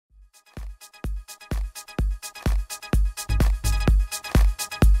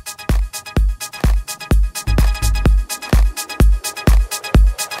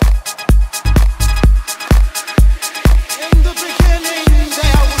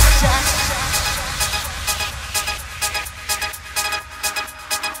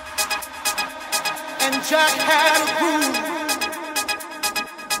Jack had a groove.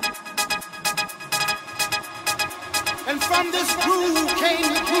 And from this groove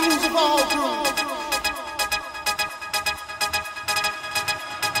came the grooves of all grooves.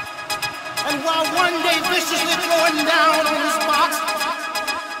 And while one day viciously throwing down on his box,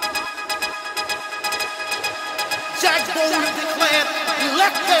 Jack boldly declared,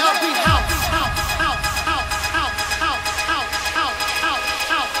 "Let there be house."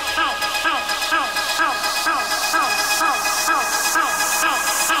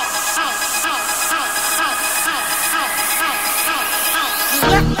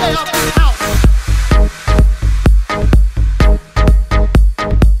 Let there be house.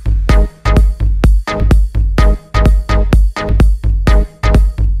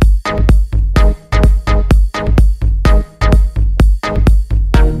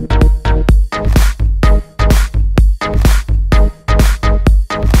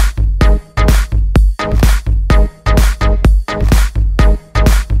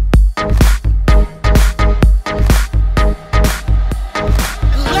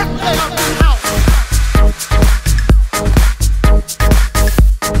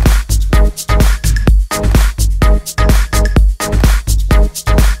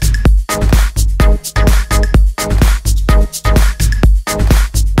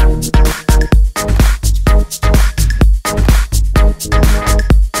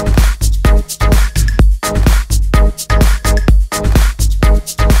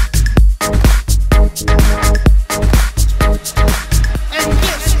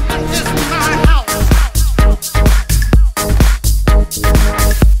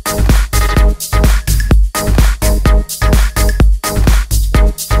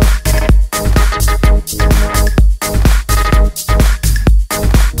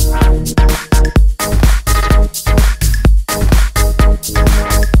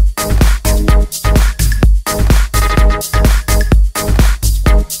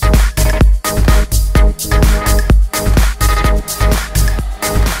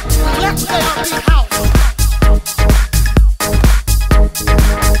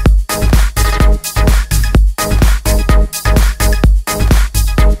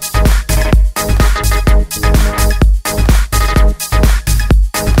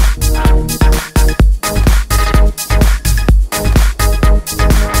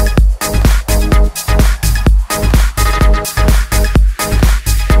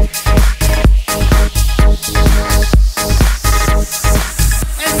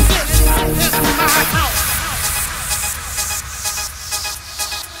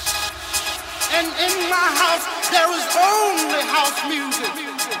 And in my house, there is only house music.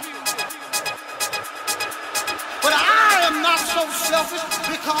 But I am not so selfish,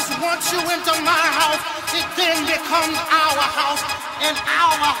 because once you enter my house, it then becomes our house and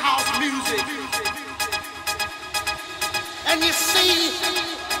our house music. And you see,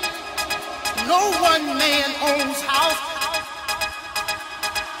 no one man owns house,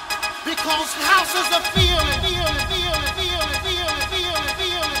 because house is a feeling.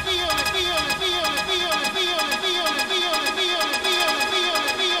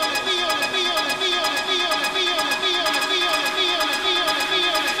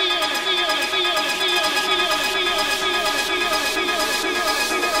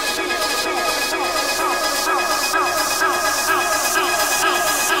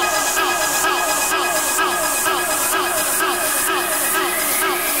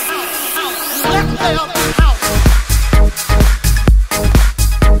 Let there be